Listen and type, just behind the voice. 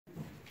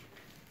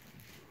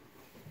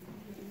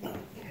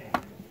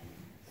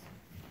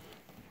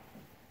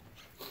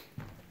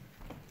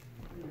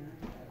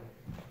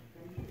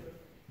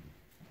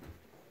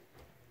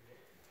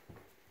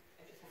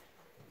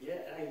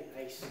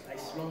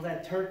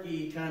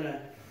turkey kind of,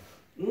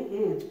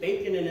 it's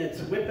baking and it's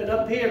whipping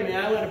up here,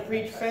 man. I want to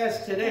preach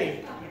fast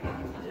today.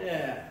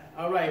 Yeah.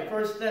 All right,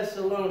 1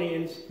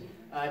 Thessalonians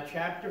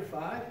chapter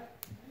 5.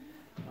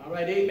 All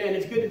right, amen.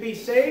 It's good to be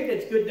saved.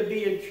 It's good to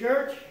be in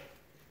church.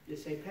 You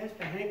say,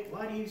 Pastor Hank,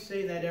 why do you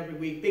say that every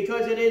week?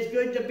 Because it is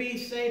good to be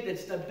saved.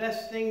 It's the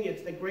best thing.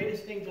 It's the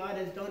greatest thing God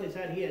has done is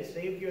that he has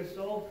saved your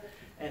soul.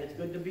 And it's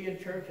good to be in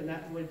church, and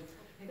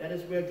that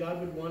is where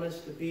God would want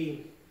us to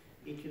be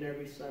each and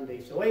every Sunday.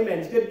 So amen.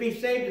 It's good to be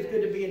saved. It's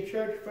good to be in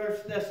church. 1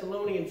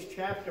 Thessalonians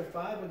chapter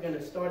 5. We're going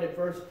to start at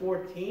verse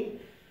 14.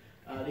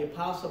 The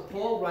Apostle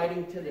Paul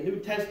writing to the New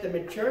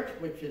Testament church,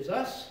 which is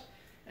us.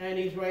 And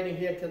he's writing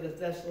here to the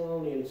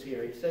Thessalonians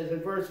here. He says in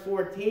verse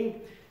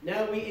 14,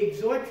 "Now we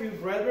exhort you,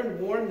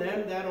 brethren, warn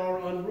them that are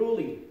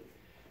unruly.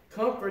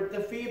 Comfort the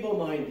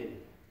feeble-minded.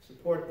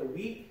 Support the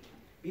weak.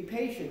 Be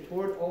patient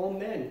toward all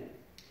men.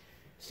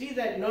 See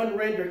that none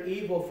render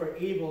evil for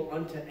evil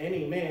unto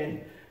any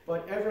man,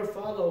 but ever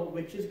follow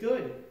which is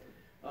good,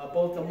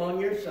 both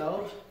among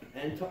yourselves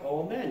and to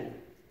all men.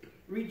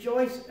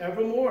 Rejoice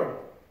evermore.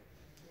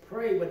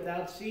 Pray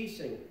without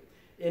ceasing.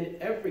 In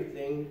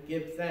everything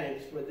give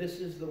thanks, for this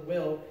is the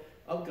will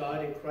of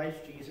God in Christ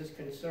Jesus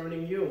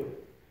concerning you.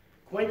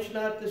 Quench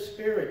not the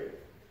spirit.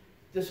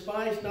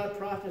 Despise not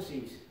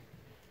prophesyings.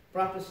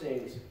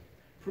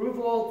 Prove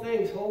all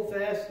things. Hold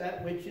fast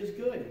that which is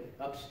good.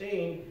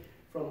 Abstain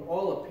from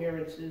all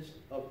appearances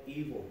of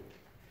evil.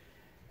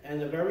 And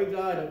the very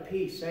God of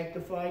peace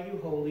sanctify you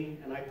wholly,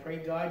 and I pray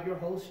God your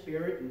whole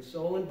spirit and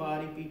soul and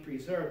body be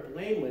preserved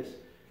blameless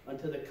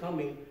unto the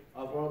coming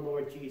of our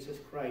Lord Jesus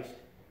Christ.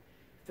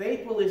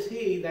 Faithful is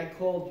he that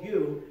called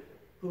you,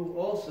 who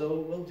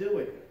also will do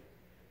it.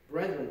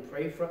 Brethren,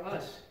 pray for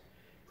us.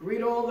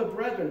 Greet all the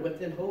brethren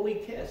with an holy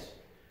kiss.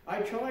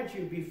 I charge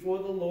you before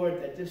the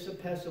Lord that this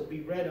epistle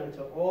be read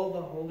unto all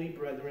the holy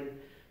brethren.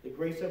 The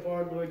grace of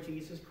our Lord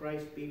Jesus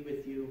Christ be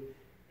with you.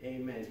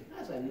 Amen."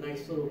 That's a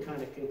nice little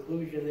kind of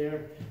conclusion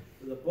there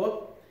for the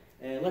book.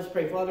 And let's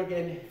pray. Father,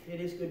 again,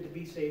 it is good to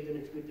be saved and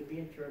it's good to be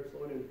in church,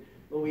 Lord. And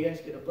Lord, we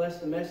ask you to bless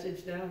the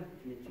message now.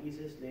 In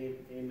Jesus' name,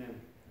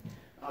 amen.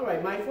 All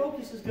right, my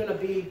focus is going to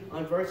be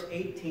on verse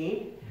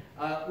 18,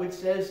 which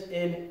says,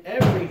 "In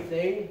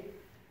everything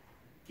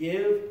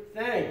give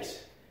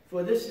thanks,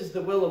 for this is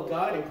the will of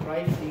God in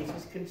Christ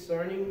Jesus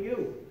concerning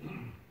you."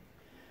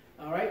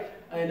 All right,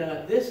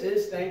 and this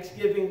is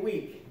Thanksgiving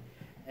week.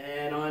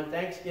 And on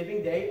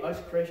Thanksgiving Day, us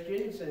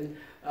Christians and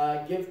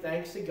give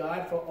thanks to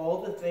God for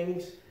all the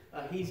things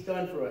he's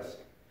done for us.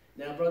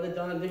 Now, Brother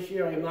Don, this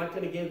year I'm not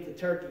going to give the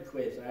turkey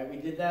quiz. All right? We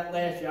did that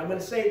last year. I'm going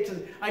to say it to,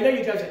 I know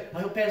you guys,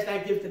 I hope Pastor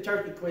Hank gives the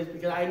turkey quiz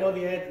because I know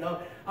the answer. No,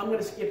 I'm going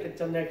to skip it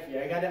till next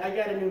year. I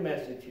got a new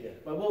message here.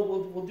 But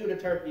we'll do the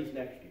turkeys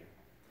next year.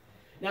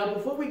 Now,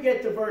 before we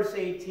get to verse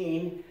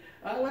 18,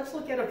 let's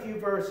look at a few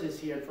verses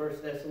here in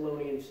 1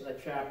 Thessalonians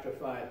chapter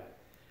 5.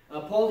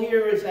 Paul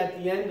here is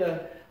at the end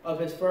of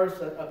his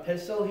first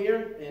epistle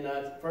here in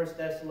 1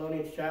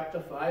 Thessalonians chapter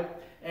 5,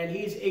 and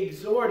he's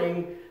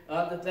exhorting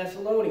the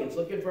Thessalonians.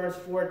 Look at verse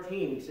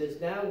 14. He says,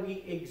 "Now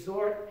we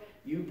exhort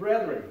you,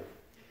 brethren."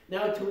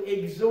 Now, to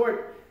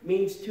exhort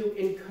means to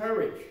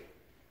encourage,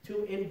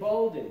 to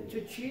embolden, to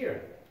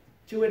cheer,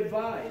 to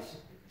advise,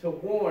 to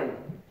warn,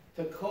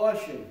 to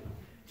caution,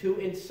 to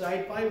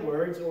incite by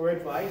words or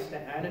advice, to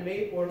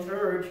animate or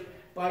urge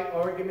by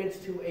arguments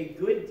to a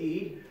good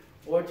deed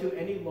or to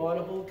any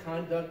laudable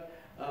conduct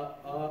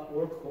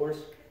or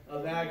course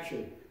of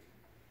action.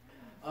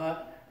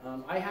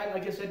 I had,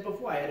 like I said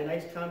before, I had a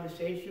nice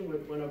conversation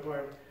with one of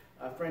our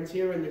friends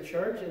here in the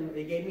church, and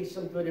they gave me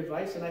some good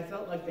advice, and I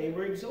felt like they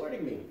were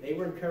exhorting me. They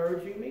were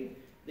encouraging me.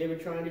 They were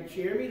trying to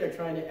cheer me. They're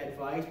trying to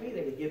advise me.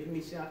 They were giving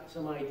me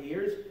some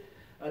ideas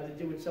to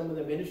do with some of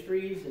the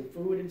ministries and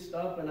food and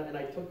stuff, and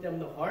I took them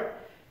to heart.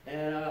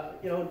 And,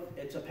 you know,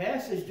 it's a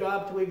pastor's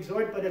job to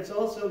exhort, but it's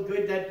also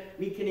good that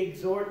we can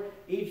exhort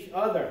each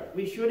other.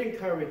 We should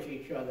encourage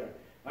each other.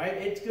 All right?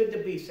 It's good to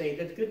be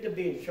saved. It's good to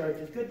be in church.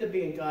 It's good to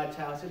be in God's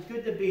house. It's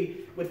good to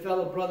be with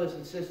fellow brothers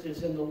and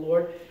sisters in the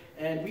Lord.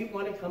 And we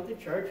want to come to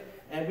church,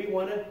 and we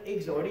want to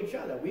exhort each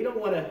other. We don't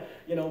want to,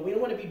 you know, we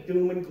don't want to be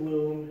doom and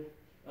gloom.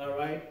 All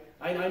right?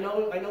 I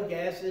know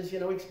gas is, you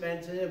know,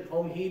 expensive.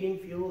 Home heating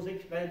fuel's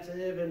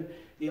expensive, and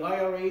the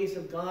IRAs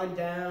have gone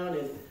down,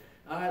 and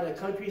the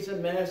country's a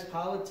mess.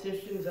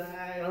 Politicians,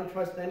 I don't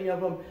trust any of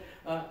them.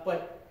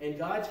 But in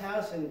God's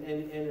house and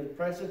in the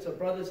presence of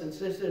brothers and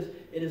sisters,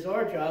 it is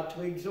our job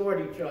to exhort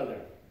each other.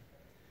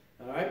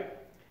 All right?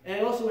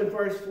 And also in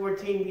verse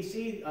 14, we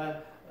see,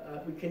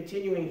 we're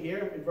continuing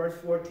here, in verse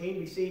 14,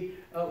 we see,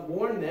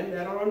 warn them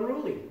that are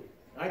unruly.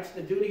 That's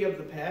the duty of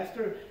the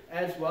pastor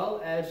as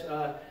well as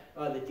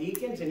the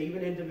deacons and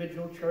even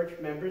individual church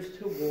members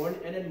to warn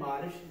and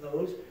admonish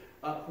those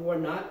who are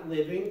not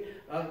living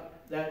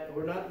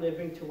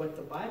to what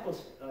the Bible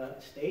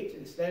states,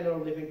 instead are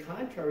living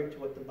contrary to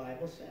what the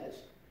Bible says.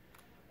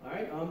 All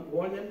right,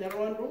 warn them that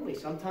are unruly.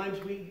 Sometimes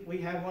we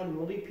have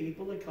unruly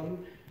people that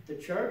come to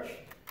church.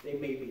 They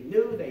may be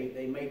new.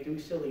 They may do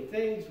silly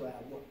things.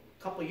 Well,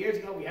 A couple of years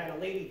ago, we had a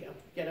lady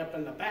get up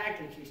in the back,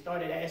 and she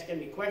started asking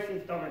me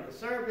questions during the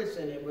service,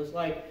 and it was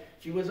like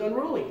she was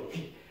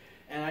unruly.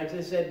 And I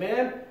just said,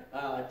 ma'am,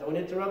 don't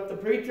interrupt the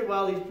preacher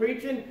while he's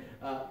preaching.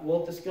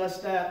 We'll discuss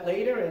that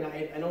later. And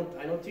I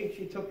don't think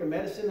she took her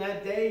medicine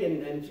that day,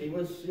 and she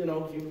was, she was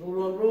a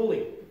little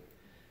unruly.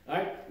 All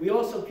right. We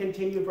also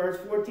continue verse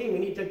 14. We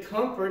need to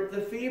comfort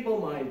the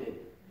feeble-minded.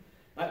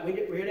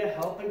 We're here to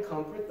help and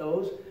comfort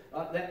those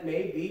that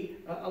may be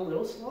a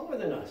little slower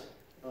than us.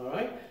 All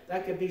right.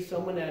 That could be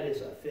someone that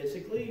is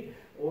physically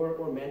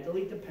or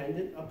mentally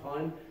dependent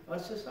upon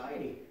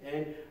society.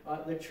 And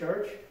the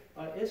church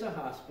is a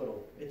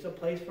hospital. It's a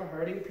place for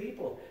hurting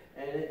people.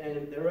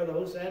 And there are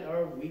those that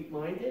are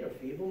weak-minded or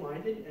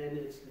feeble-minded, and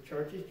it's the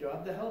church's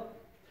job to help.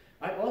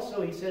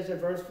 Also, he says in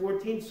verse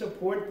 14,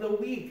 support the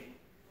weak.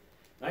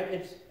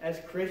 Right? As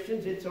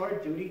Christians, it's our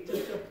duty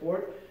to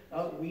support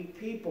weak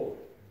people.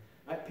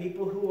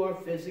 People who are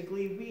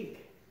physically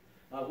weak.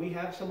 We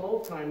have some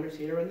old-timers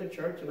here in the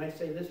church, and I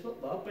say this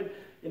with love, but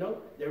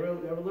they're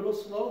a little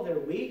slow, they're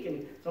weak,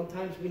 and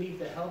sometimes we need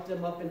to help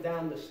them up and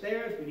down the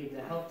stairs. We need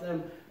to help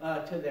them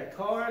to their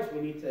cars. We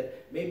need to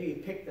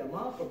maybe pick them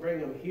up or bring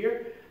them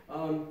here.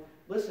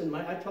 Listen,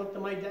 I talked to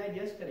my dad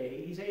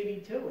yesterday. He's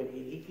 82, and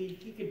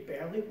he could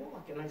barely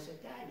walk. And I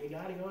said, Dad, you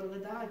got to go to the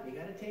doctor. You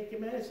got to take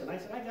your medicine. I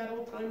said, I got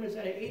old-timers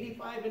that are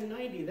 85 and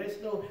 90. They're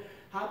still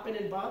hopping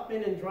and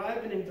bopping and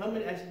driving and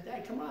coming. I said,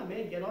 Dad, come on,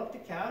 man, get off the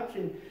couch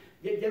and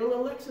get a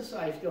little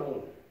exercise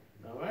going.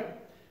 All right?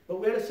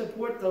 But we're to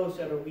support those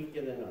that are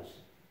weaker than us.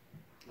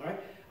 All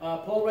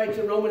right? Paul writes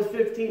in Romans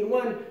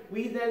 15:1,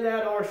 we then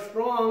that are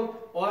strong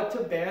ought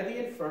to bear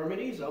the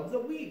infirmities of the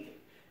weak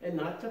and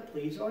not to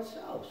please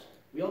ourselves.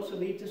 We also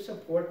need to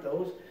support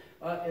those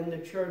in the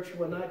church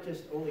who are not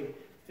just only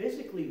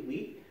physically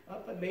weak,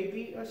 but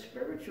maybe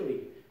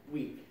spiritually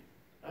weak.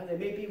 They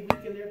may be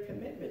weak in their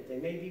commitment. They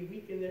may be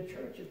weak in their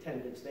church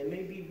attendance. They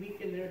may be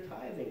weak in their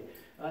tithing.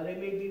 They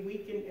may be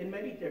weak in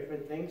many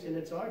different things, and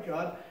it's our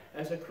job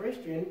as a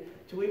Christian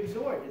to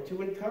exhort and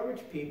to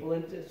encourage people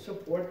and to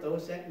support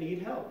those that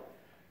need help.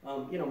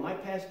 My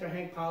Pastor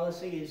Hank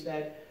policy is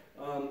that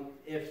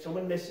if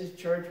someone misses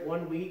church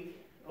 1 week,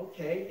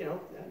 okay,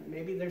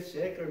 maybe they're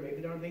sick or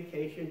maybe they're on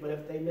vacation, but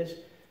if they miss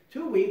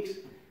 2 weeks,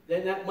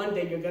 then that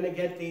Monday you're going to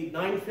get the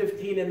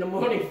 9:15 in the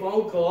morning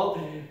phone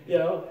call,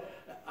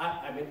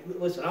 I mean,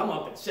 listen, I'm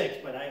up at 6,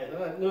 but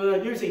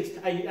usually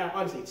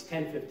honestly it's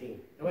 10:15.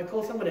 If I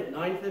call someone at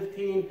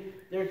 9:15,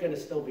 they're going to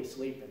still be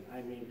sleeping.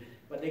 I mean,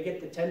 but they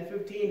get to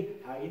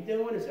 10:15, how you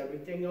doing? Is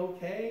everything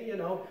okay?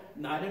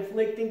 Not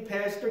inflicting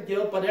pastor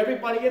guilt, but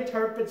everybody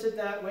interprets it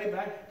that way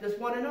back. Just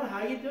want to know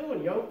how you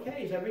doing. You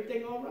okay? Is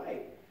everything all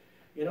right?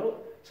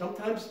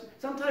 Sometimes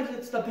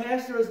it's the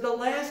pastor is the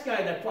last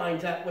guy that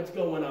finds out what's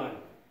going on.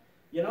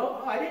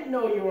 I didn't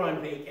know you were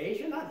on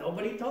vacation.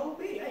 Nobody told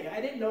me. Hey, I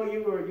didn't know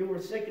you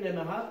were sick and in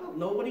the hospital.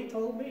 Nobody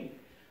told me.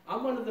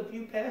 I'm one of the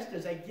few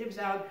pastors that gives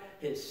out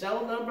his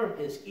cell number,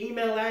 his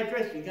email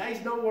address. You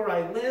guys know where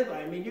I live.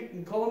 I mean, you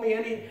can call me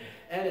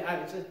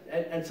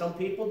and some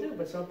people do,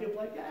 but some people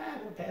are like,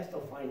 the pastor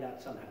will find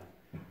out somehow.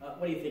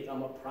 What do you think?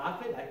 I'm a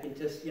prophet? I can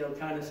just,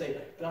 kind of say,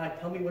 God,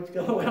 tell me what's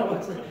going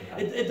on.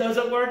 It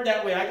doesn't work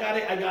that way.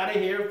 I gotta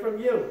hear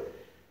from you.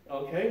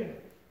 Okay?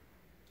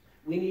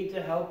 We need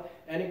to help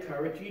and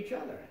encourage each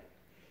other.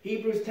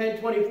 Hebrews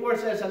 10:24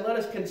 says, and let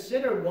us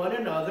consider one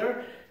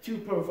another to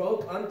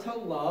provoke unto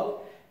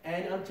love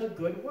and unto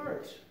good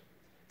works.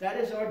 That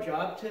is our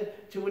job,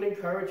 to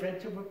encourage and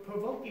to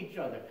provoke each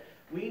other.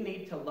 We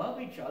need to love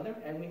each other,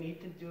 and we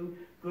need to do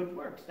good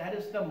works. That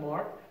is the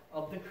mark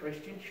of the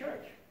Christian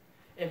church.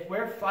 If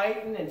we're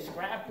fighting and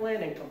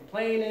scrapping and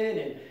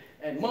complaining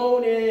and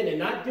moaning and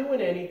not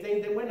doing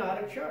anything, then we're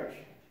not a church.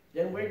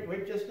 Then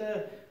we're just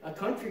a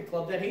country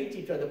club that hates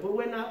each other. But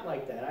we're not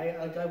like that.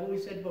 Like I've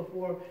always said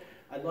before,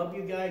 I love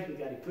you guys. We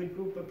got a good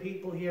group of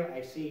people here.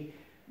 I see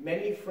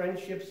many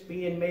friendships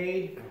being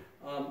made.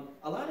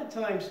 A lot of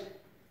times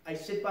I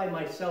sit by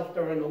myself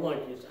during the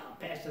lunch and say,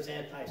 Pastor's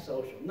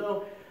antisocial.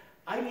 No,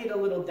 I need a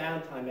little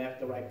downtime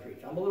after I preach.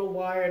 I'm a little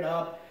wired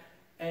up.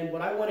 And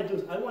what I want to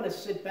do is I want to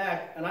sit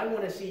back and I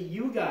want to see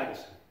you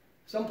guys.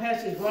 Some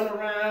pastors run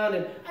around,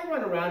 and I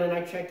run around and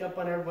I check up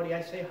on everybody.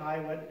 I say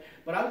hi,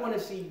 but I want to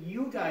see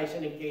you guys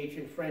and engage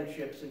in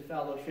friendships and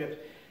fellowships.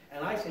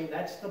 And I say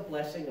that's the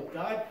blessing of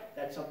God.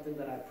 That's something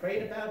that I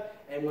prayed about.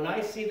 And when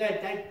I see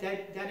that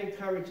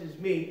encourages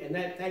me, and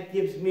that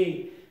gives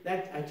me,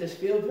 I just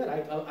feel good.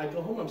 I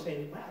go home, I'm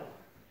saying, wow,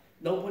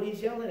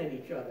 nobody's yelling at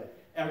each other.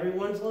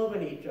 Everyone's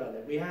loving each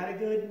other. We had a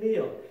good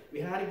meal.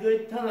 We had a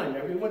good time.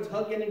 Everyone's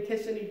hugging and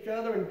kissing each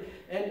other,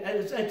 and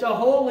it's a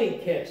holy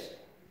kiss.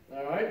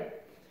 All right?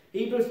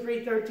 Hebrews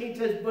 3:13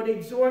 says, but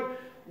exhort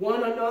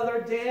one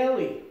another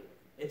daily.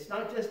 It's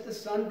not just a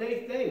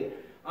Sunday thing.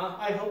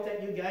 I hope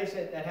that you guys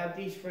that have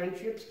these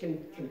friendships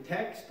can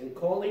text and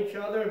call each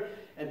other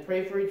and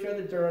pray for each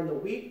other during the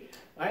week.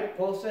 All right?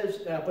 Paul says,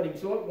 but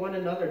exhort one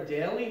another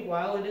daily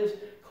while it is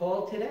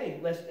called today,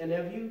 lest any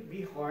of you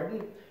be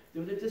hardened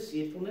through the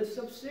deceitfulness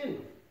of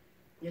sin.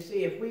 You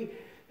see,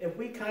 if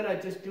we kind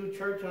of just do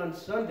church on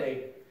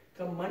Sunday,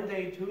 come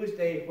Monday,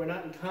 Tuesday, if we're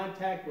not in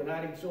contact, we're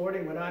not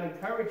exhorting, we're not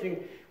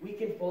encouraging, we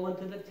can fall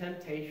into the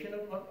temptation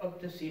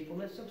of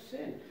deceitfulness of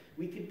sin.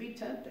 We could be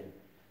tempted.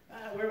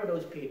 Where are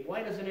those people?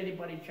 Why doesn't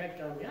anybody check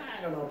on me?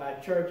 I don't know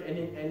about church. And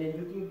then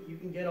you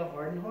can get a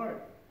hardened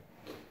heart.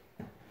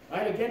 All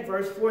right, again,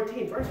 verse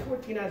 14. Verse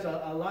 14 has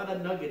a lot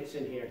of nuggets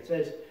in here. It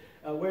says,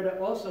 we're to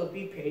also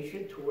be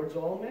patient towards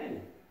all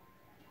men.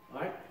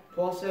 All right?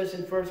 Paul says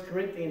in 1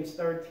 Corinthians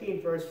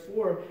 13, verse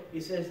 4,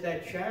 he says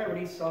that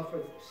charity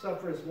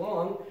suffers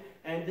long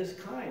and is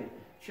kind.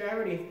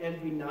 Charity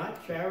envy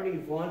not, charity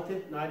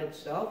vaunteth not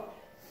itself,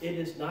 it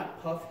is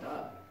not puffed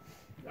up.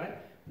 Right?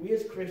 We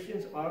as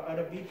Christians are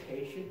to be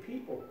patient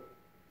people.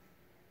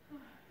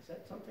 Is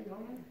that something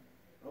on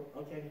there? Oh,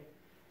 okay.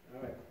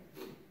 All right.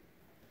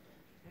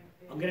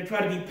 I'm going to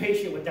try to be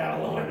patient with that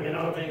alarm, you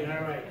know what I mean?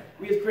 All right.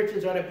 We as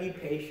Christians are to be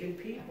patient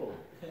people.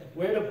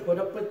 We're to put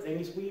up with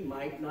things we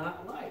might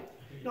not like.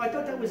 No, I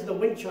thought that was the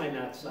wind chime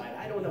outside.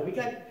 I don't know.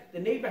 The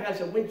neighbor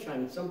has a wind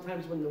chime, and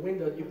sometimes when the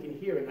window, you can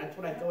hear it. That's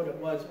what I thought it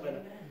was,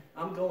 but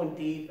I'm going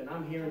deep, and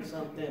I'm hearing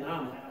something.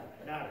 I'm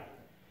out.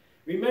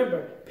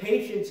 Remember,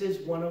 patience is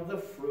one of the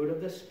fruit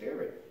of the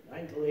Spirit.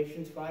 Right?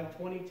 Galatians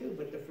 5:22.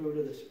 But the fruit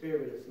of the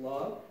Spirit is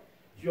love,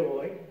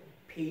 joy,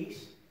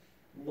 peace,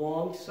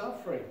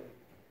 long-suffering.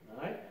 All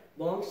right?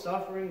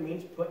 Long-suffering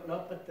means putting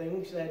up with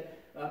things that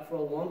for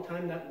a long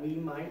time that we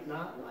might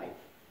not like.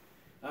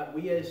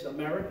 We as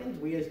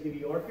Americans, we as New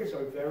Yorkers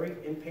are very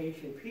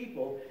impatient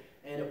people,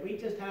 and if we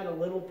just had a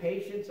little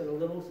patience and a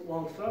little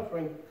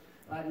long-suffering,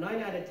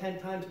 9 out of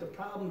 10 times the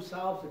problem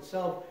solves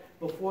itself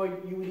before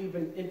you would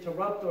even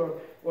interrupt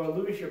or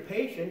lose your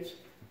patience.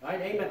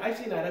 Right? Amen. I've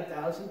seen that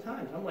 1,000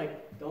 times. I'm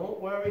like,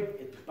 don't worry,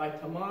 by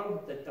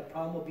tomorrow the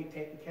problem will be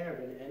taken care of,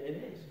 and it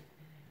is.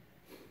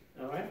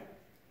 All right?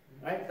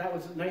 Right, that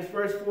was nice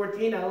verse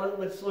 14. Now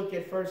let's look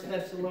at 1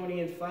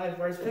 Thessalonians 5,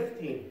 verse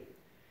 15.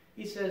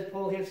 He says,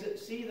 Paul here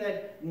says, see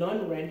that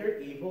none render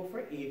evil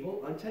for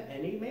evil unto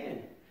any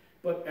man,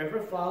 but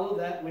ever follow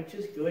that which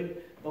is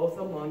good, both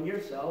among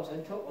yourselves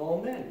and to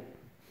all men.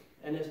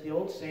 And as the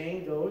old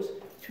saying goes,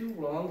 2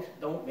 wrongs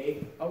don't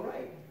make a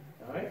right.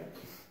 All right?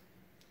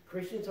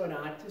 Christians are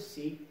not to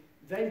seek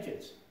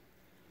vengeance.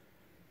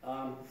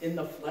 In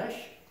the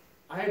flesh,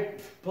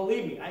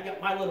 believe me, I got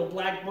my little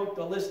black book,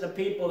 the list of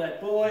people that,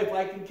 boy, if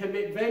I can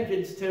commit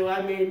vengeance to,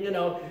 I mean,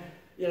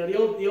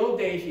 the old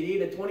days, you'd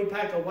eat a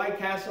 20-pack of White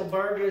Castle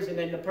burgers, and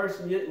then the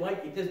person you didn't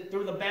like, you just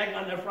threw the bag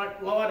on their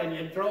front lawn, and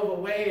you drove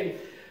away, and,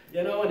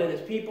 and then there's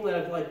people that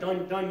have, like,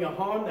 done you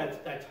harm,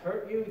 that's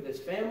hurt you,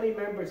 there's family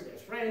members,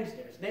 there's friends,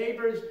 there's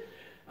neighbors.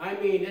 I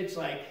mean, it's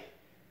like,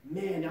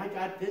 man, I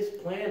got this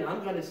plan,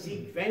 I'm going to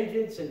seek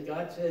vengeance, and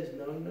God says,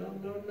 no.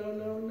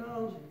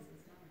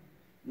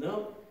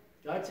 No.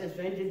 God says,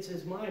 vengeance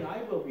is mine,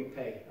 I will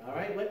repay. All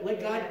right? Let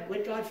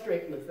God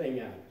straighten the thing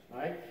out. All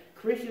right?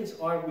 Christians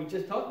we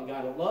just talked, we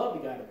got to love,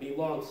 we got to be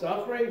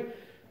long-suffering.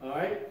 All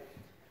right?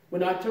 We're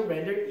not to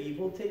render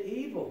evil to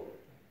evil.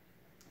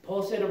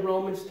 Paul said in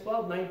Romans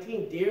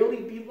 12:19,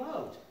 dearly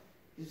beloved.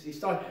 He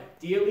started,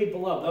 dearly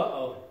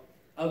beloved.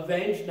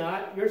 Avenge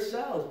not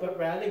yourselves, but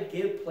rather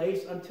give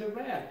place unto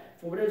wrath.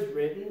 For it is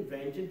written,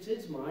 vengeance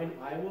is mine,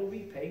 I will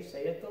repay,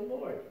 saith the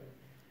Lord.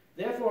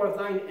 Therefore, if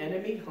thine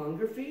enemy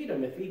hunger, feed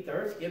him. If he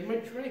thirst, give him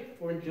a drink.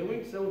 For in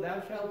doing so, thou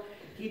shalt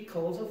heap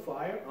coals of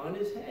fire on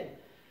his head.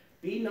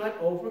 Be not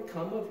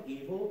overcome of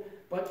evil,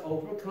 but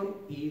overcome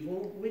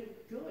evil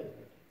with good.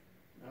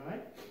 All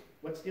right?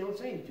 What's the old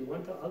saying? Do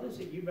unto others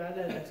that you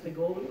rather, that's the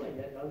golden line,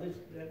 that would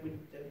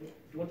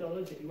do unto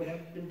others that you would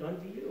have been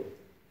done to you.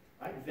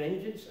 All right?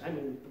 Vengeance, I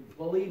mean,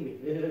 believe me,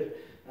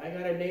 I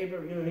got a neighbor,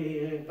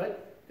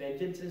 but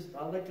vengeance is,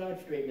 I'll let God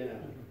straighten it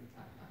out.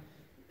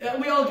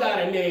 We all got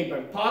a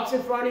neighbor. Parks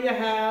in front of your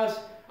house.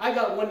 I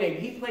got one neighbor.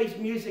 He plays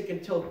music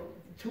until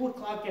 2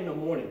 o'clock in the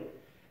morning.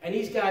 And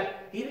he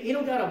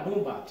don't got a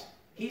boombox.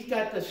 He's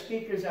got the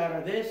speakers that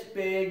are this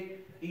big.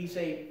 He's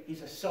a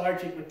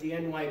sergeant with the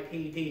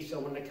NYPD.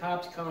 So when the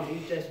cops come,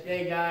 he's just,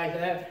 hey guys,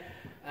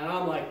 and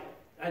I'm like,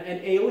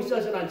 and he always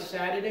does it on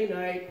Saturday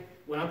night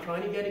when I'm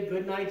trying to get a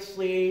good night's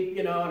sleep,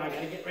 and I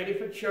got to get ready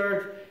for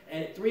church.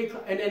 And at 3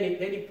 o'clock, and then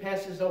he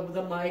passes over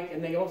the mic,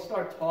 and they all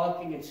start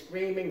talking and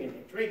screaming and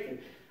drinking.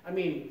 I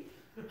mean,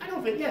 I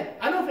don't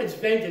know if it's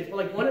vengeance, but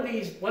like one of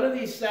these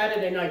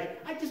Saturday nights,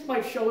 I just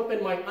might show up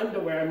in my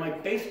underwear and my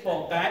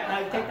baseball bat, and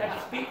I take that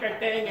speaker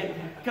thing and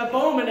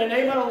kaboom in the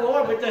name of the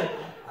Lord with the,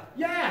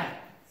 I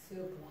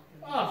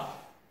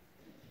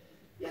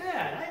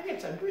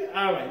get some.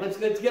 All right, let's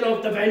get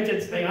off the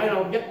vengeance thing. I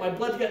don't my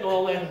blood's getting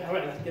all in. All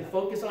right, let's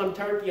focus on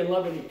turkey and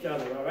loving each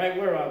other. All right,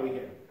 where are we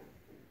here?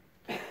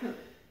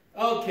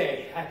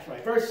 Okay, that's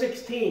right. Verse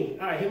 16.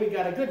 All right, here we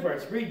got a good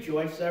verse.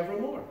 Rejoice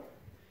evermore.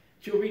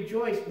 To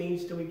rejoice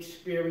means to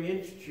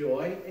experience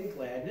joy and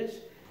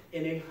gladness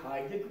in a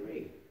high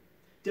degree.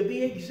 To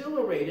be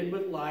exhilarated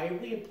with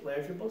lively and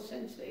pleasurable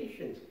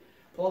sensations.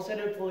 Paul said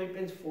in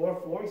Philippians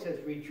 4:4, he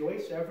says,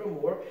 rejoice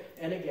evermore,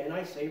 and again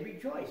I say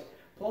rejoice.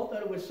 Paul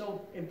thought it was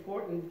so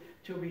important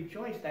to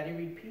rejoice that he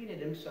repeated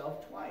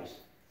himself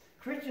twice.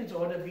 Christians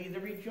ought to be the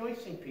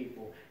rejoicing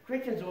people.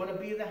 Christians ought to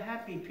be the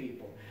happy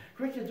people.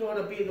 Christians ought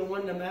to be the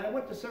one, no matter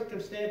what the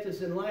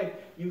circumstances in life,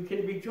 you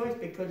can rejoice,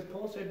 because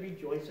Paul said,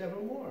 rejoice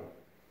evermore.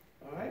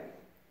 All right?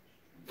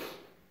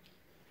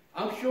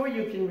 I'm sure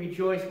you can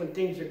rejoice when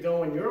things are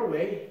going your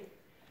way,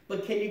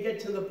 but can you get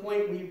to the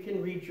point where you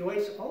can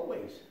rejoice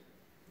always?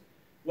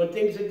 When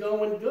things are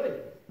going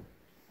good.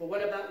 But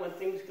what about when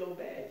things go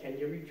bad? Can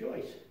you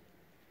rejoice?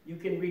 You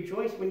can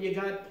rejoice when you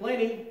got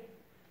plenty,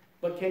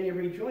 but can you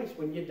rejoice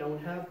when you don't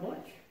have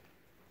much?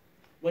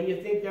 When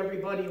you think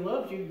everybody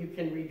loves you, you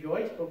can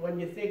rejoice, but when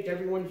you think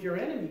everyone's your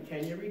enemy,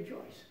 can you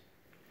rejoice?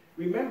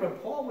 Remember,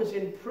 Paul was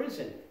in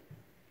prison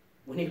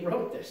when he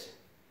wrote this.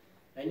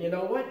 And you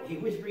know what? He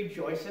was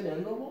rejoicing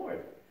in the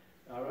Lord.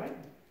 All right?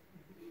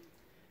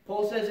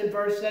 Paul says in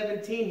verse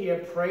 17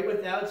 here, pray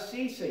without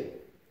ceasing.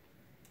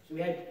 So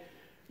we had,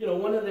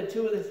 one of the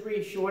two of the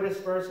three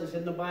shortest verses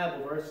in the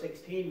Bible. Verse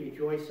 16,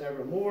 rejoice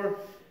evermore.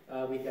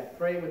 We got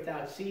pray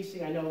without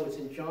ceasing. I know it was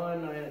in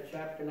John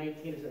chapter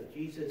 19. It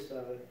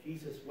said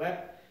Jesus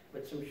wept,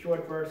 but some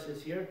short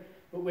verses here.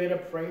 But we're to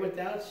pray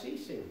without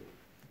ceasing.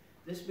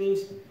 This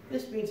means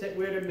that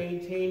we're to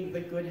maintain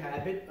the good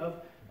habit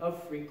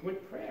of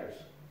frequent prayers.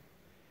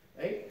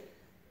 Right?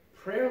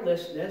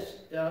 Prayerlessness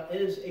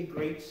is a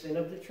great sin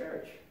of the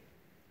church.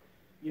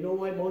 You know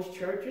why most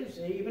churches,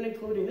 even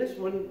including this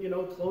one,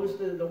 closed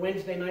the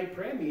Wednesday night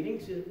prayer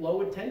meetings,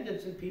 low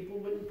attendance, and people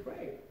wouldn't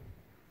pray.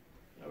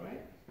 All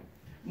right?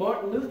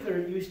 Martin Luther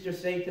used to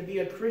say, to be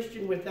a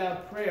Christian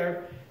without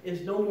prayer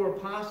is no more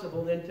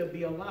possible than to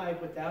be alive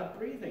without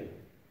breathing.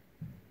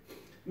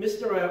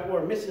 Mr.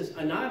 or Mrs.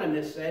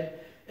 Anonymous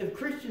said, if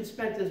Christians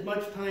spent as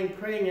much time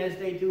praying as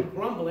they do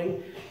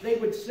grumbling, they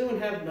would soon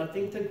have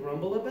nothing to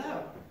grumble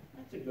about.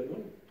 That's a good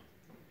one.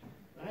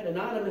 Right?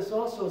 Anonymous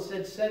also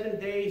said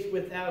 7 days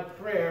without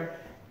prayer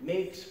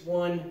makes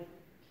one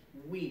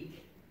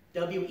weak.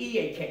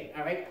 W-E-A-K,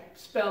 all right?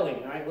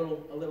 Spelling, all right?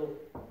 A little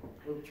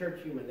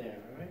church humor there,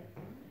 all right?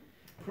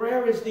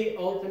 Prayer is the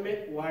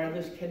ultimate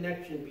wireless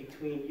connection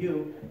between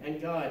you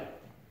and God.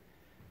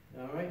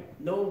 All right?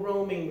 No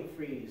roaming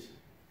freeze.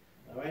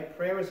 All right?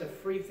 Prayer is a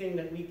free thing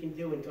that we can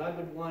do, and God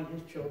would want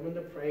his children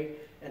to pray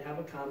and have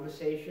a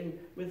conversation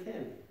with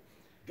him.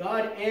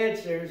 God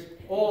answers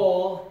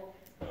all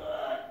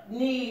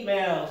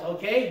emails,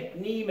 okay?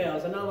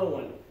 Emails, another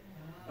one.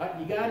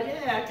 You got it?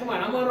 Yeah, come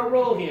on, I'm on a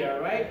roll here, all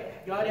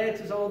right? God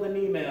answers all the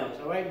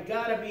emails, all right? You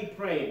got to be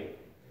praying.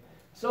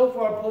 So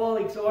far, Paul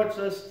exhorts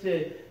us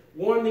to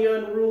warn the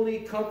unruly,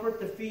 comfort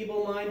the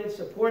feeble-minded,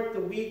 support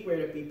the weak.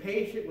 We're to be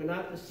patient. We're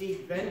not to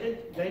seek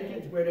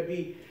vengeance. We're to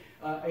be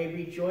a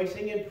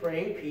rejoicing and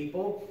praying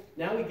people.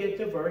 Now we get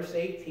to verse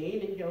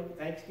 18, and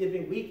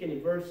Thanksgiving week, and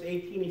in verse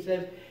 18 he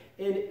says,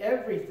 in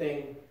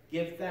everything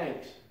give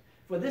thanks,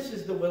 for this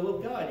is the will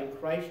of God in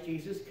Christ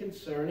Jesus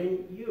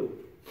concerning you.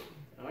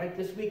 All right,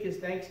 this week is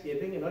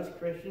Thanksgiving, and us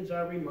Christians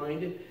are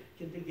reminded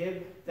to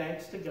give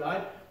thanks to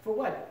God for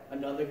what?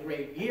 Another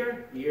great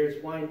year. The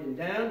year's winding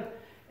down,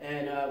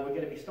 and we're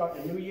going to be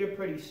starting a new year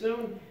pretty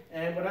soon.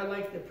 And what I'd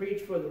like to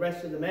preach for the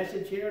rest of the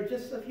message here are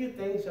just a few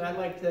things that I'd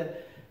like to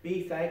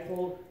be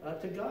thankful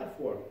to God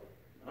for.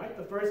 All right,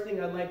 the first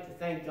thing I'd like to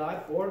thank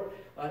God for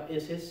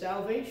is his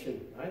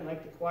salvation. All right,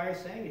 like the choir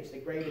sang, it's the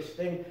greatest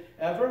thing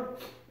ever.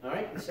 All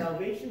right, the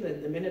salvation,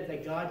 the minute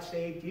that God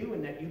saved you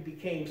and that you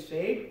became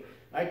saved.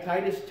 All right,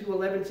 Titus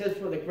 2:11 says,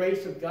 for the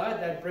grace of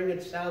God that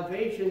bringeth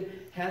salvation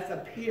hath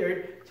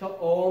appeared to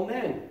all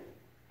men.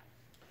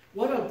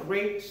 What a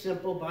great,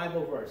 simple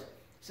Bible verse.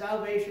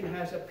 Salvation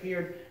has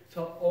appeared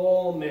to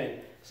all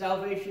men.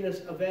 Salvation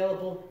is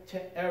available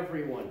to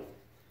everyone.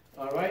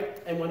 All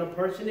right? And when a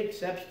person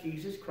accepts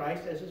Jesus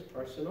Christ as his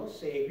personal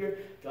Savior,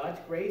 God's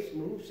grace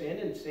moves in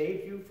and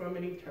saves you from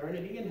an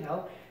eternity in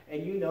hell.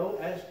 And you know,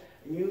 as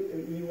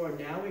you are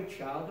now a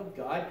child of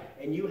God,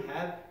 and you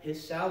have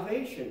his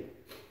salvation.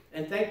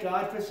 And thank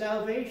God for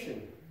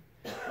salvation.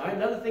 All right,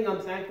 another thing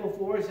I'm thankful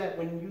for is that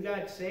when you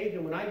got saved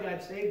and when I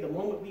got saved, the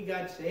moment we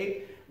got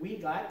saved, we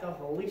got the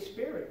Holy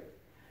Spirit.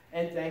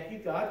 And thank you,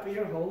 God, for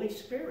your Holy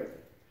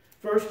Spirit.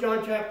 1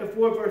 John chapter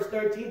 4, verse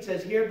 13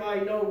 says,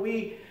 hereby know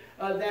we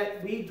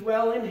that we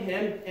dwell in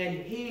him, and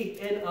he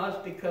in us,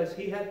 because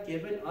he hath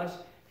given us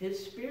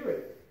his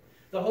Spirit.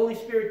 The Holy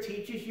Spirit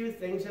teaches you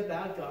things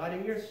about God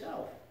and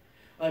yourself.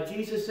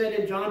 Jesus said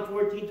in John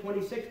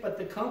 14:26, but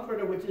the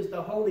Comforter, which is the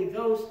Holy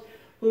Ghost,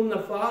 whom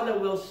the Father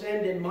will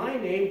send in my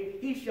name,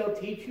 he shall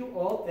teach you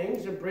all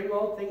things and bring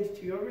all things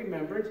to your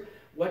remembrance,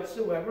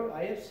 whatsoever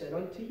I have said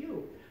unto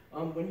you.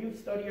 When you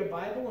study your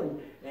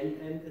Bible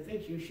and the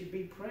things, you should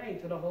be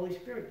praying to the Holy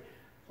Spirit.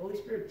 Holy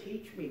Spirit,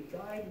 teach me,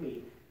 guide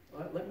me.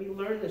 Let me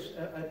learn this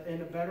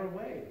in a better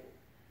way.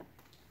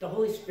 The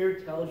Holy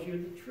Spirit tells you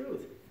the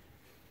truth.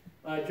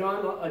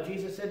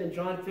 Jesus said in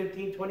John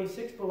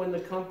 15:26, but when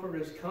the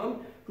Comforter is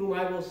come, whom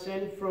I will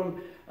send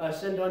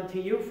unto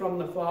you from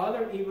the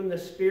Father, even the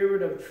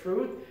Spirit of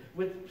truth,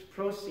 which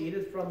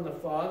proceedeth from the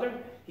Father,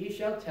 he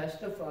shall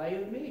testify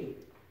of me.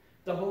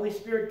 The Holy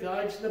Spirit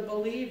guides the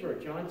believer.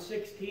 John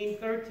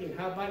 16:13,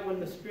 how about when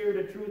the Spirit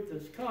of truth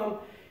is come,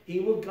 he He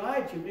will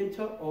guide you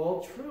into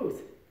all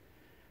truth.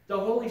 The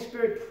Holy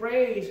Spirit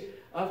prays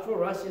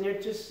for us and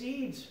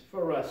intercedes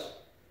for us.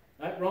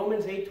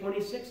 Romans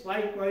 8:26,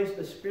 likewise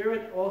the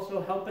Spirit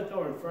also helpeth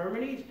our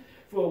infirmities,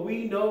 for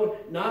we know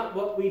not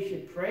what we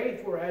should pray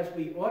for as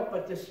we ought,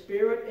 but the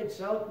Spirit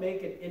itself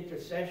maketh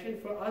intercession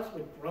for us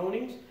with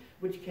groanings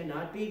which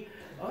cannot be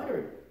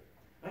uttered.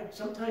 Right?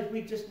 Sometimes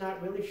we're just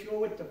not really sure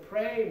what to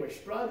pray. We're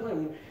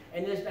struggling.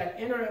 And there's that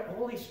inner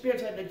Holy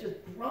Spirit that just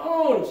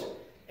groans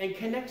and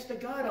connects to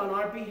God on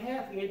our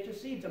behalf. He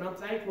intercedes. And I'm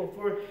thankful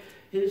for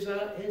his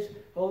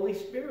Holy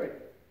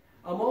Spirit.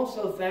 I'm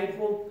also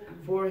thankful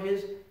for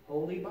his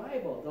Holy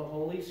Bible, the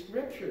Holy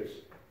Scriptures.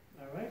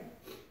 All right?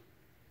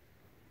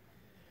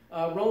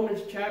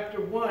 Romans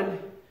chapter 1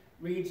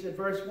 reads at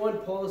verse 1,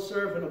 Paul, a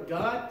servant of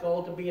God,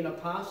 called to be an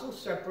apostle,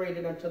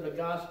 separated unto the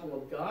gospel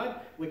of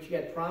God, which he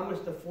had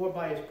promised afore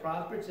by his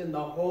prophets in the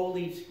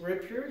Holy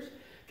Scriptures,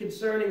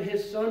 concerning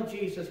his Son,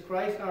 Jesus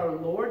Christ our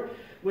Lord,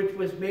 which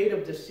was made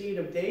of the seed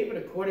of David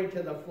according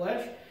to the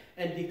flesh,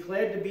 and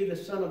declared to be the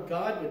Son of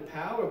God with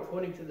power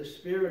according to the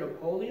Spirit of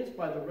holiness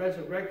by the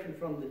resurrection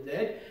from the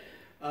dead,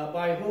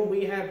 by whom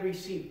we have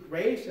received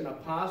grace and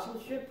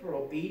apostleship for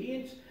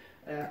obedience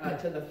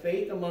to the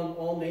faith among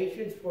all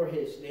nations for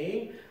his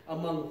name,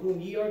 among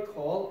whom ye are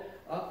called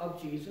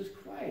of Jesus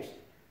Christ.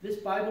 This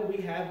Bible we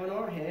have in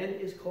our hand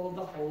is called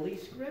the Holy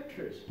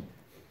Scriptures.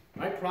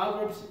 Right?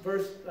 Proverbs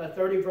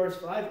 30 verse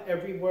 5,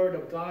 every word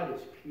of God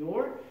is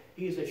pure.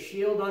 He is a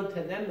shield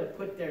unto them that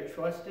put their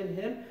trust in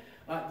him.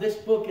 This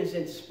book is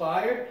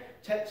inspired.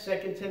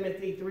 2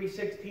 Timothy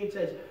 3:16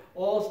 says,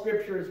 all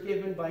Scripture is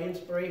given by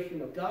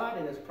inspiration of God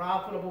and is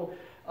profitable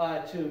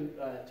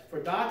for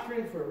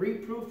doctrine, for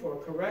reproof, for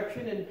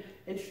correction, and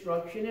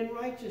instruction in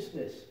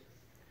righteousness.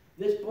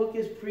 This book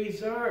is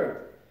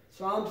preserved.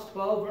 Psalms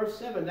 12 verse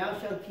 7, thou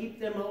shalt keep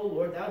them, O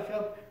Lord, thou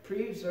shalt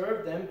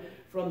preserve them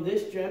from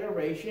this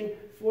generation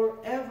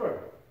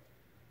forever.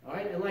 All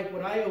right, and like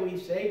what I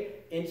always say,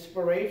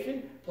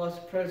 inspiration plus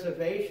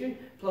preservation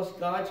plus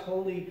God's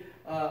holy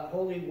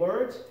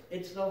words,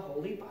 it's the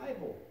Holy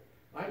Bible.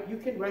 All right, you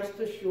can rest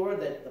assured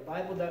that the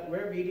Bible that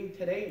we're reading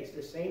today is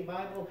the same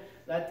Bible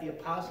that the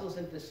apostles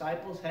and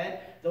disciples had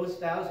those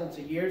thousands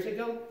of years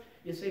ago.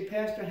 You say,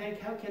 Pastor Hank,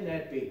 how can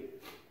that be?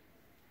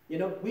 You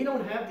know, we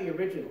don't have the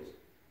originals.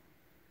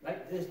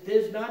 Right?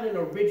 There's not an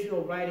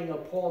original writing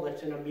of Paul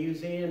that's in a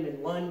museum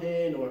in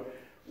London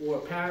or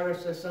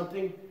Paris or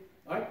something.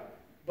 All right?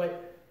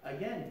 But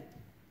again,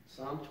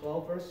 Psalm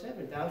 12 verse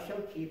 7, thou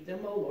shalt keep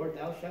them, O Lord,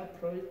 thou shalt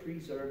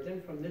preserve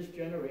them from this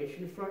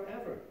generation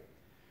forever.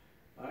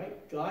 All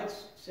right? God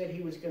said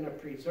he was going to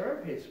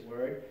preserve his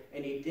word,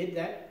 and he did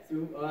that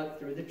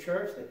through the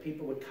church, that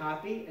people would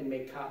copy and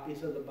make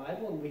copies of the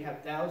Bible, and we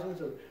have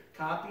thousands of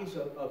copies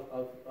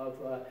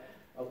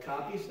of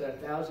copies that are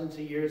thousands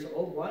of years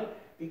old. Why?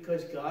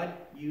 Because God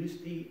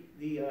used the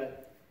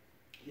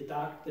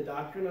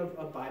doctrine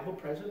of Bible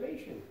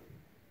preservation.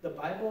 The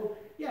Bible,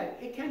 yeah,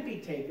 it can be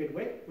tinkered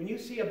with. When you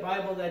see a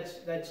Bible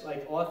that's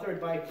like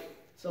authored by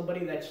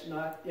somebody that's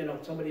not,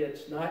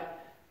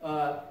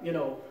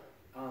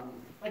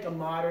 like a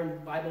modern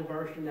Bible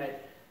version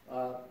that,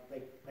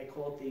 they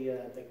call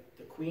it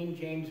the Queen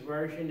James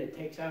Version. It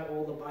takes out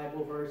all the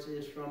Bible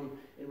verses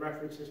in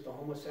references to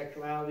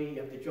homosexuality.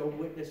 You have the Jehovah's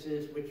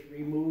Witnesses, which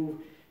remove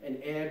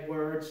and add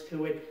words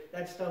to it.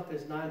 That stuff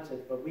is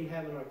nonsense. But we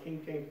have in our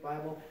King James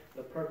Bible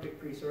the perfect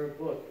preserved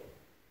book.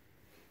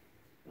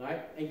 All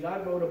right? And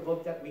God wrote a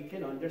book that we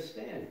can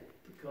understand,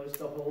 because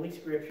the Holy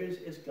Scriptures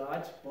is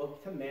God's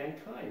book to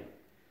mankind.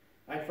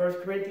 All right, 1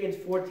 Corinthians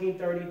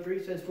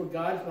 14:33 says, for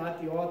God is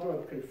not the author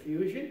of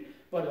confusion,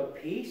 but of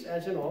peace,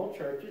 as in all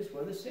churches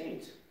for the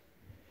saints.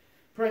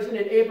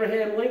 President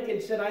Abraham Lincoln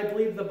said, I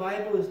believe the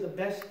Bible is the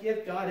best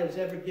gift God has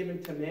ever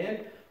given to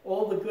man.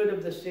 All the good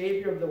of the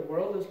Savior of the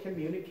world is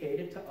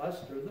communicated to us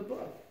through the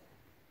book.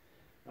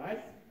 All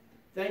right?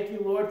 Thank you,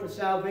 Lord, for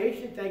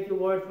salvation. Thank you,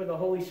 Lord, for the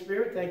Holy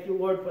Spirit. Thank you,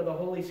 Lord, for the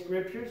Holy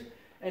Scriptures.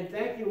 And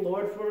thank you,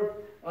 Lord, for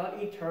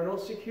eternal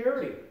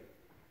security.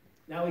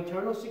 Now,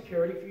 eternal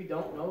security, if you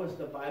don't know, is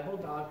the Bible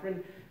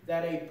doctrine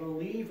that a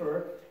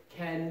believer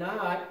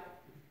cannot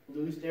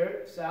lose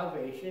their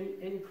salvation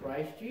in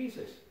Christ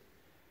Jesus.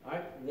 All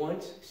right?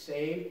 Once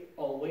saved,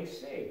 always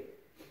saved.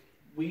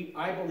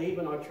 I believe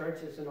in our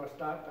churches, in our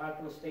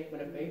doctrinal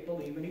statement of faith,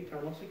 believe in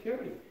eternal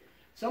security.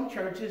 Some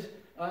churches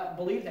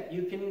believe that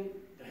you can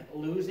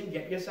lose and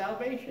get your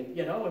salvation.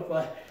 You know,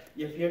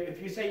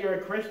 if you say you're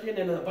a Christian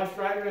and the bus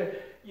driver,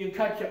 you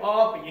cut you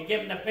off and you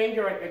give him the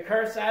finger and you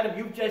curse at him,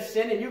 you've just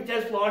sinned and you've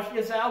just lost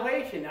your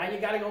salvation. Now you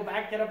got to go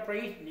back to the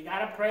priest and you got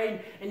to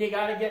pray and you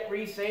got to get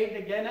resaved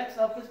again. That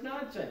stuff is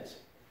nonsense.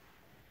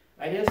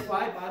 Right, here's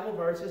 5 Bible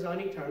verses on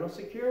eternal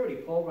security.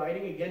 Paul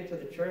writing again to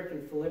the church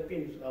in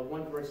Philippians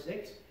 1 verse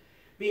 6.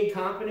 Being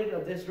confident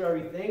of this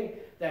very thing,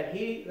 that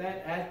he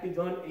that hath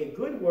begun a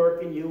good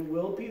work in you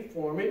will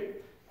perform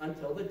it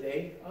until the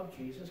day of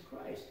Jesus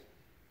Christ.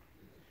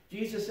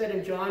 Jesus said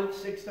in John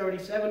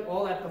 6:37,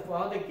 all that the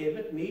Father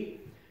giveth me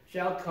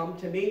shall come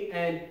to me,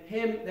 and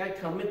him that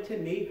cometh to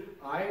me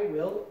I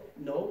will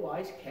no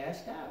wise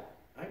cast out.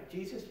 Right?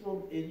 Jesus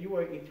will, you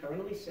are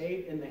eternally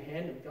saved in the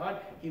hand of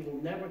God. He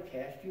will never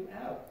cast you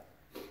out.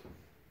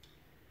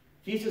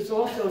 Jesus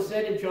also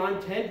said in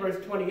John 10,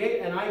 verse 28,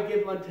 and I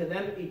give unto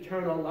them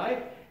eternal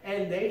life,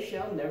 and they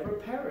shall never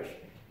perish.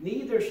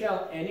 Neither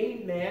shall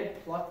any man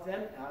pluck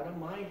them out of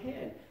my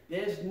hand.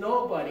 There's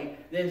nobody,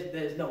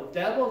 there's no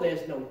devil,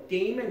 there's no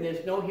demon,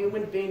 there's no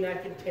human being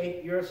that can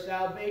take your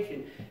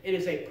salvation. It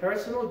is a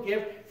personal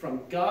gift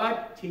from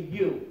God to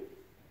you.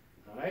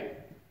 All right?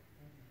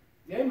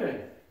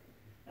 Amen.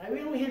 We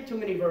don't hear too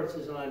many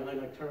verses on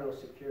eternal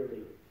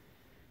security.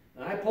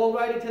 I Paul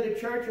writing to the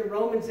church in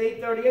Romans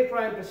 8:38, for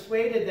I am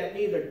persuaded that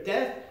neither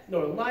death,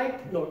 nor life,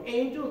 nor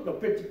angels, nor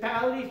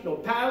principalities, nor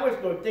powers,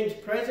 nor things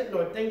present,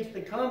 nor things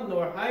to come,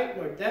 nor height,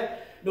 nor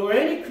depth, nor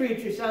any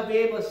creature shall be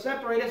able to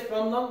separate us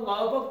from the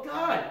love of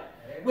God,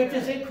 Amen. Which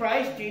is in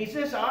Christ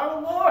Jesus our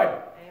Lord.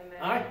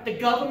 Amen. All right? The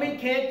government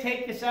can't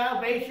take the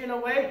salvation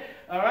away.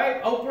 All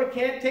right? Oprah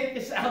can't take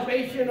the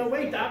salvation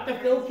away. Dr.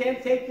 Phil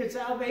can't take the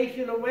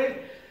salvation away.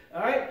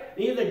 All right?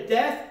 Neither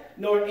death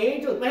nor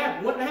angels.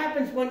 What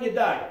happens when you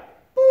die?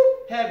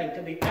 Boop, heaven.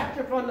 To be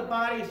absent from the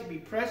body is to be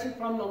present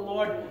from the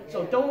Lord.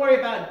 So don't worry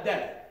about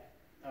death.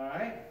 All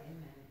right?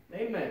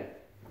 Amen. Amen.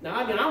 Now,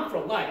 I'm for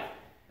life.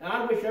 And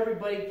I wish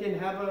everybody can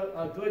have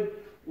a good,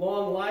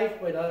 long life,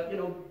 but,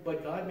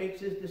 but God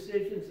makes his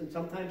decisions, and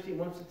sometimes he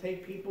wants to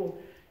take people,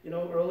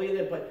 earlier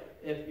there. But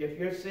if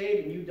you're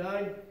saved and you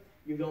die,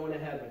 you're going to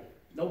heaven.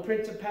 No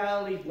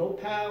principalities, no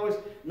powers,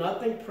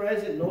 nothing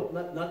present,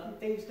 nothing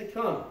things to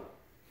come.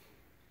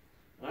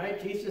 All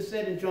right, Jesus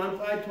said in John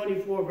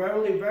 5:24,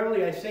 verily,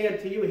 verily, I say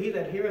unto you, he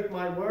that heareth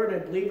my word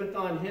and believeth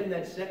on him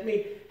that sent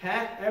me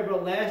hath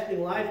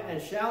everlasting life,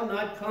 and shall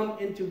not come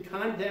into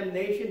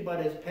condemnation,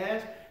 but is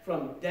passed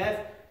from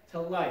death to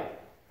life.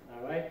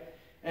 All right?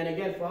 And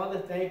again, Father,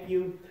 thank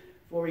you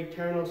for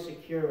eternal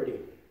security.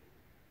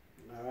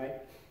 All right?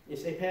 You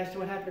say, Pastor,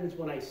 what happens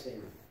when I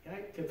sin? Can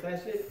I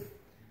confess it?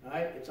 All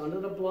right? It's under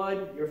the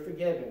blood. You're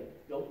forgiven.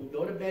 You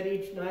go to bed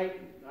each night,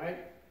 all right?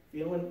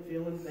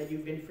 Feeling that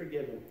you've been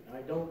forgiven. All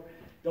right?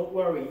 Don't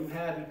worry. You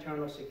have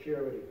eternal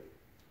security.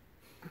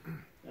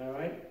 All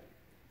right?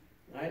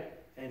 All right?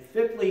 And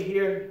fifthly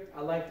here,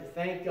 I'd like to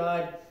thank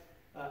God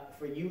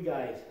for you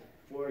guys,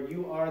 for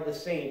you are the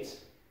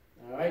saints.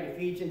 All right?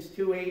 Ephesians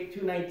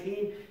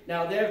 2:19.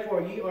 Now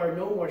therefore ye are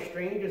no more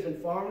strangers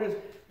and foreigners,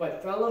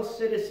 but fellow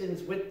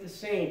citizens with the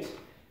saints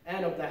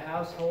and of the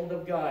household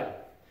of God.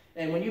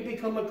 And when you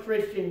become a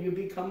Christian, you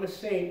become a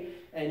saint,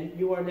 and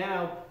you are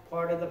now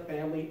part of the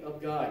family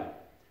of God.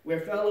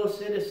 We're fellow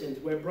citizens.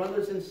 We're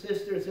brothers and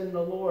sisters in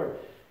the Lord.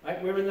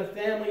 Right? We're in the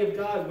family of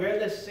God. We're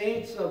the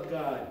saints of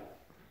God.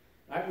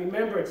 Right?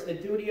 Remember, it's the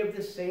duty of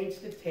the saints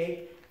to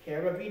take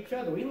care of each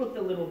other. We looked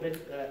a little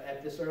bit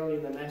at this early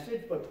in the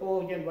message, but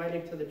Paul, again,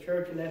 writing to the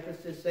church in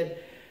Ephesus, said,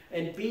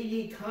 and be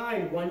ye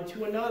kind one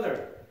to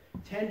another,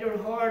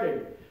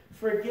 tender-hearted,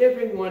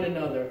 forgiving one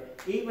another,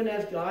 even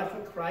as God for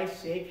Christ's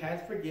sake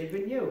hath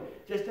forgiven you.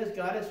 Just as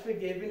God has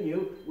forgiven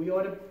you, we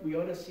ought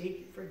to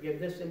seek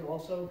forgiveness and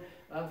also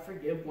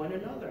forgive one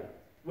another.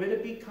 We're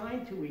to be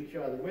kind to each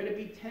other. We're to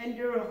be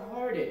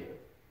tender-hearted.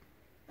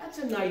 That's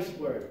a nice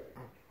word.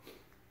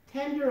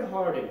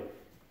 Tender-hearted.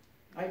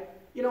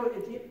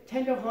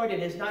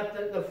 Tender-hearted is not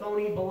the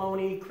phony,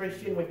 baloney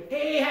Christian with,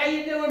 hey, how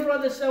you doing,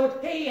 brother so-and-so?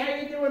 Hey, how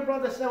you doing,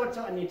 brother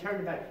so-and-so? And you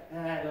turn back,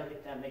 look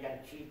at them, they got a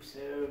cheap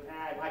suit.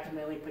 Watch them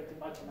only put too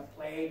much on the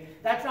plate.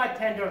 That's not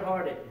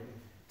tender-hearted.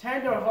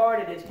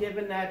 Tender-hearted is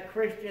giving that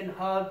Christian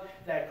hug,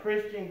 that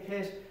Christian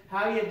kiss.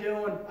 How you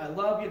doing? I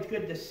love you. It's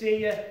good to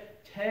see you.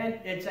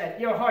 It's at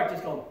your heart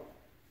just going,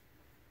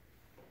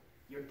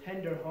 you're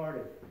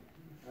tender-hearted.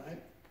 All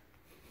right?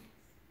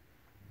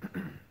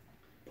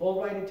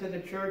 Paul writing to the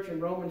church in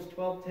Romans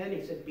 12:10,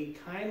 he said, be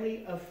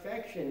kindly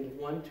affectioned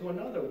one to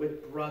another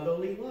with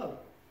brotherly love,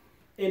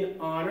 in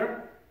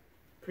honor,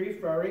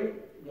 preferring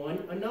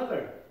one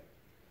another.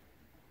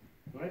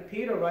 All right?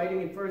 Peter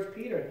writing in 1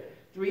 Peter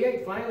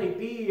 3:8, finally,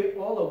 be ye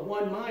all of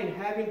one mind,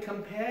 having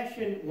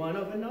compassion one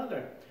of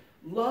another.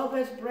 Love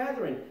as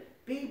brethren.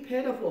 Be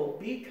pitiful.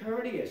 Be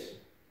courteous.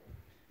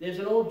 There's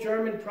an old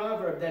German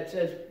proverb that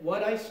says,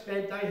 what I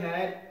spent I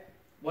had,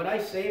 what I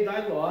saved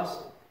I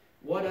lost,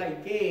 what I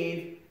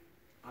gave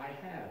I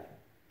have.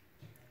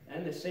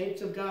 And the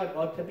saints of God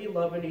ought to be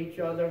loving each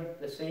other.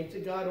 The saints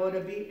of God ought to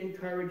be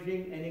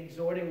encouraging and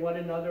exhorting one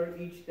another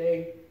each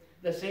day.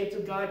 The saints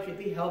of God should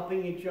be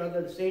helping each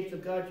other. The saints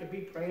of God should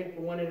be praying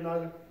for one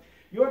another.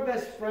 Your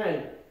best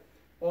friend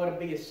ought to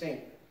be a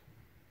saint.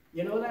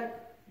 You know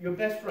that? Your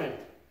best friend.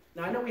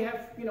 Now, I know we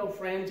have,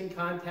 friends and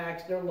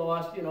contacts. They're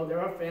lost. They're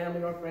our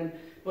family, our friend.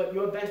 But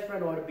your best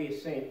friend ought to be a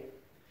saint.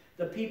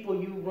 The people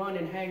you run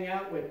and hang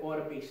out with ought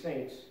to be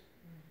saints.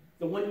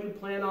 The one you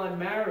plan on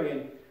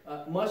marrying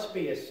must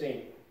be a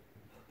saint.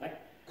 Right?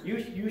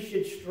 You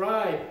should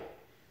strive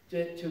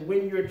to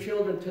win your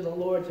children to the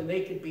Lord so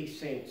they could be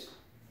saints.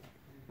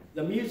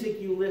 The music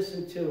you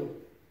listen to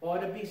ought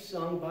to be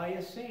sung by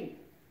a saint.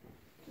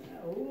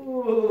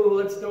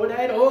 Ooh, let's throw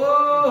that.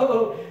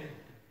 Oh!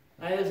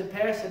 There's a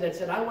pastor that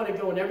said, I want to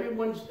go in every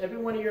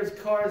one of your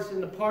cars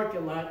in the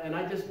parking lot, and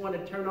I just want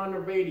to turn on the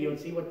radio and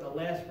see what the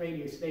last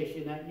radio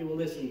station that you will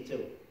listen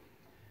to.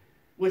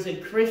 Was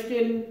it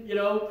Christian,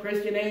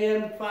 Christian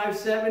AM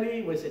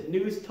 570? Was it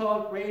News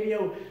Talk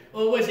Radio?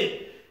 Or was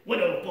it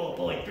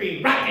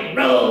 104.3 Rock and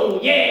Roll?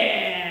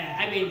 Yeah!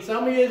 I mean,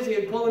 some of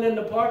you're pulling in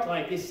the park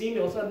like you see me,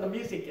 all of a sudden the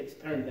music gets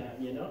turned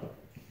down,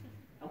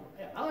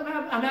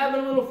 I'm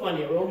having a little fun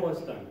here. We're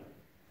almost done.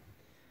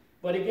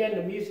 But again,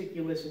 the music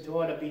you listen to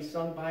ought to be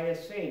sung by a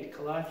saint.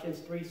 Colossians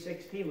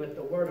 3:16, let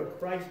the word of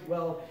Christ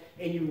dwell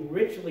in you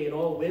richly in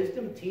all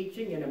wisdom,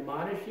 teaching and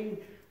admonishing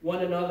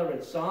one another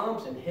in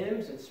psalms and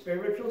hymns and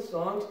spiritual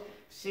songs,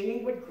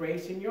 singing with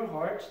grace in your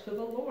hearts to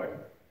the Lord.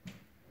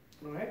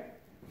 All right?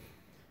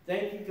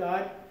 Thank you,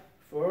 God,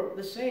 for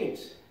the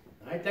saints.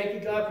 All right? Thank you,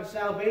 God, for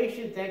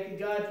salvation. Thank you,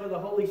 God, for the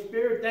Holy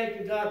Spirit. Thank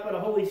you, God, for the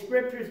Holy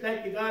Scriptures.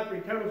 Thank you, God, for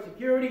eternal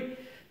security.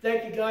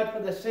 Thank you, God,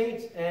 for the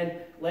saints. And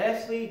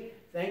lastly,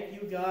 thank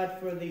you, God,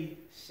 for the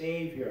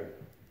Savior.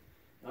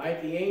 All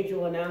right, the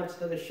angel announced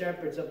to the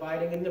shepherds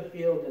abiding in the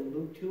field in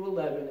Luke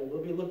 2:11, and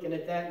we'll be looking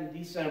at that in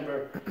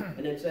December.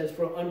 And it says,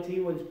 for unto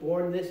you was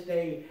born this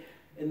day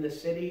in the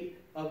city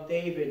of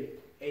David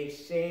a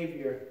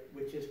Savior,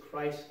 which is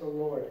Christ the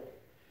Lord.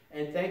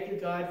 And thank you,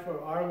 God,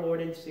 for our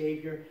Lord and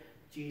Savior,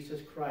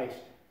 Jesus Christ.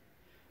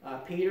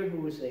 Peter,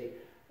 who was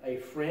a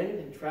friend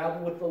and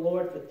traveled with the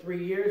Lord for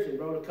 3 years and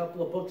wrote a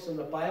couple of books in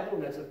the Bible,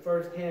 and as a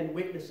first-hand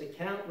witness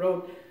account,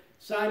 wrote,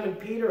 Simon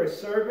Peter, a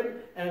servant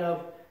and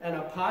an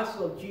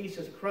apostle of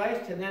Jesus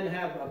Christ, and then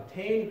have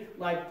obtained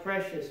like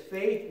precious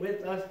faith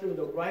with us through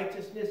the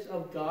righteousness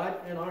of God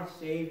and our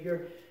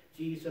Savior,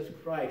 Jesus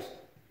Christ.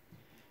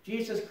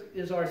 Jesus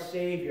is our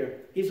Savior.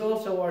 He's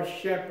also our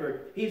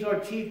shepherd. He's our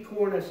chief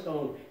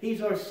cornerstone.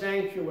 He's our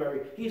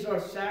sanctuary. He's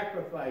our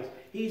sacrifice.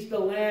 He's the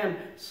lamb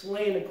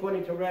slain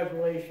according to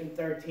Revelation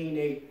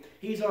 13:8.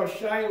 He's our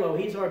Shiloh.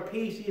 He's our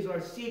peace. He's our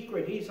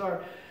secret. He's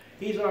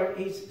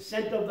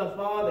sent of the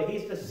Father.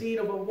 He's the seed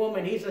of a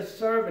woman. He's a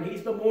servant.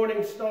 He's the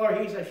morning star.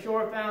 He's a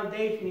sure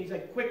foundation. He's a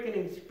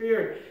quickening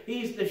spirit.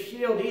 He's the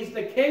shield. He's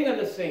the King of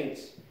the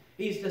saints.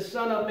 He's the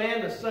Son of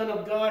Man, the Son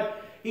of God.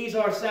 He's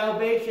our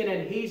salvation,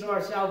 and He's our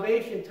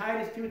salvation.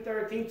 Titus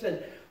 2:13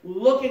 says,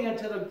 looking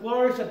unto the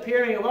glorious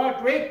appearing of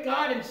our great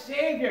God and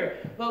Savior,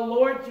 the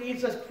Lord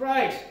Jesus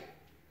Christ.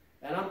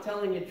 And I'm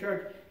telling you,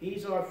 church,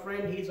 He's our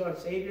friend, He's our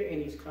Savior,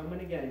 and He's coming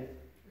again.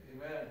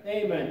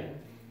 Amen. Amen.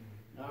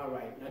 All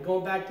right. Now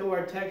going back to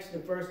our text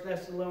in 1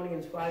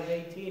 Thessalonians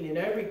 5:18, in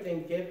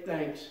everything give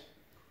thanks,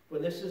 for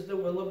this is the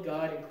will of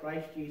God in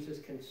Christ Jesus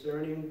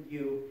concerning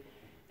you.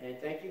 And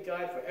thank you,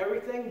 God, for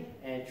everything.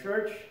 And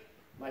church,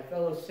 my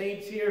fellow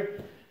saints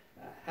here,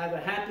 have a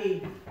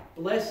happy,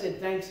 blessed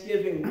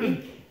Thanksgiving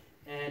week.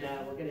 And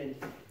we're going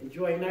to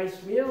enjoy a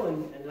nice meal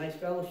and a nice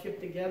fellowship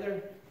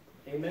together.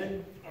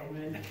 Amen.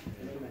 Amen.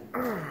 And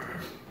amen.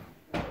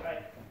 All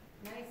right.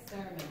 Nice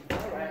sermon.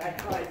 All right, I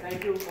tried.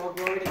 Thank you. All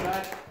glory to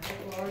God.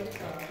 All glory to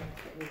God.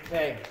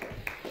 Okay.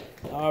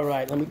 All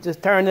right, let me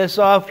just turn this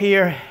off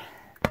here.